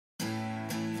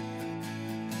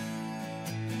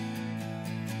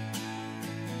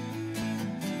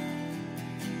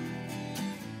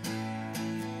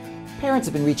Parents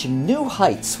have been reaching new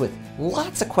heights with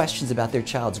lots of questions about their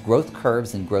child's growth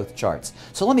curves and growth charts.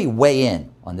 So let me weigh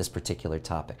in on this particular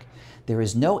topic. There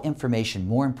is no information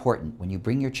more important when you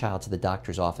bring your child to the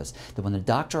doctor's office than when the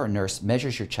doctor or nurse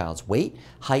measures your child's weight,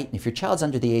 height, and if your child's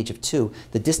under the age of 2,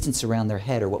 the distance around their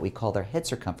head, or what we call their head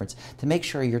circumference, to make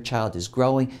sure your child is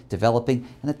growing, developing,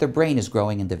 and that their brain is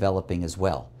growing and developing as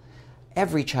well.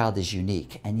 Every child is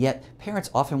unique, and yet parents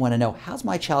often want to know, how's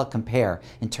my child compare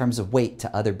in terms of weight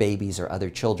to other babies or other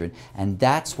children? And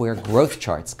that's where growth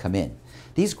charts come in.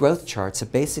 These growth charts have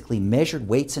basically measured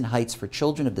weights and heights for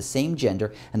children of the same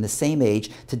gender and the same age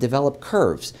to develop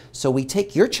curves. So we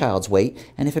take your child's weight,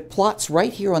 and if it plots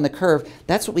right here on the curve,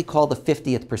 that's what we call the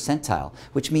 50th percentile,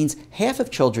 which means half of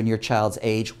children your child's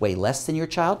age weigh less than your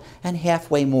child and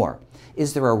half weigh more.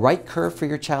 Is there a right curve for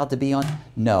your child to be on?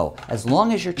 No. As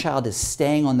long as your child is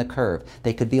staying on the curve,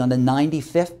 they could be on the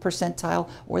 95th percentile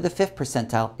or the 5th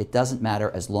percentile. It doesn't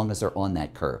matter as long as they're on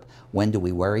that curve. When do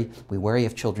we worry? We worry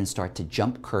if children start to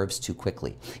jump curves too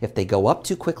quickly. If they go up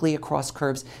too quickly across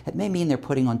curves, it may mean they're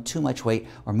putting on too much weight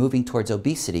or moving towards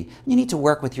obesity. You need to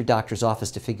work with your doctor's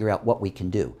office to figure out what we can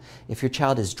do. If your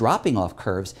child is dropping off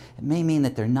curves, it may mean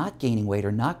that they're not gaining weight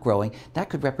or not growing. That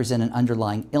could represent an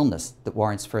underlying illness that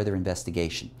warrants further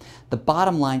investigation. The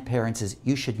bottom line, parents, is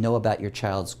you should know about your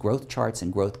child's growth charts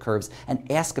and growth curves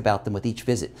and ask about them with each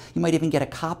visit. You might even get a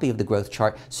copy of the growth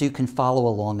chart so you can follow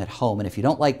along at home. And if you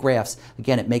don't like graphs,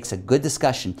 again, it makes a good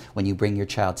discussion when you bring your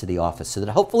child to the office, so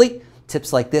that hopefully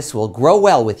tips like this will grow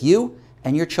well with you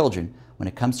and your children when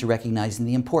it comes to recognizing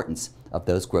the importance of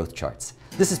those growth charts.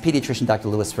 This is pediatrician Dr.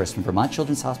 Lewis First from Vermont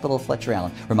Children's Hospital of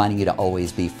Fletcher, reminding you to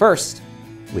always be first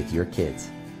with your kids.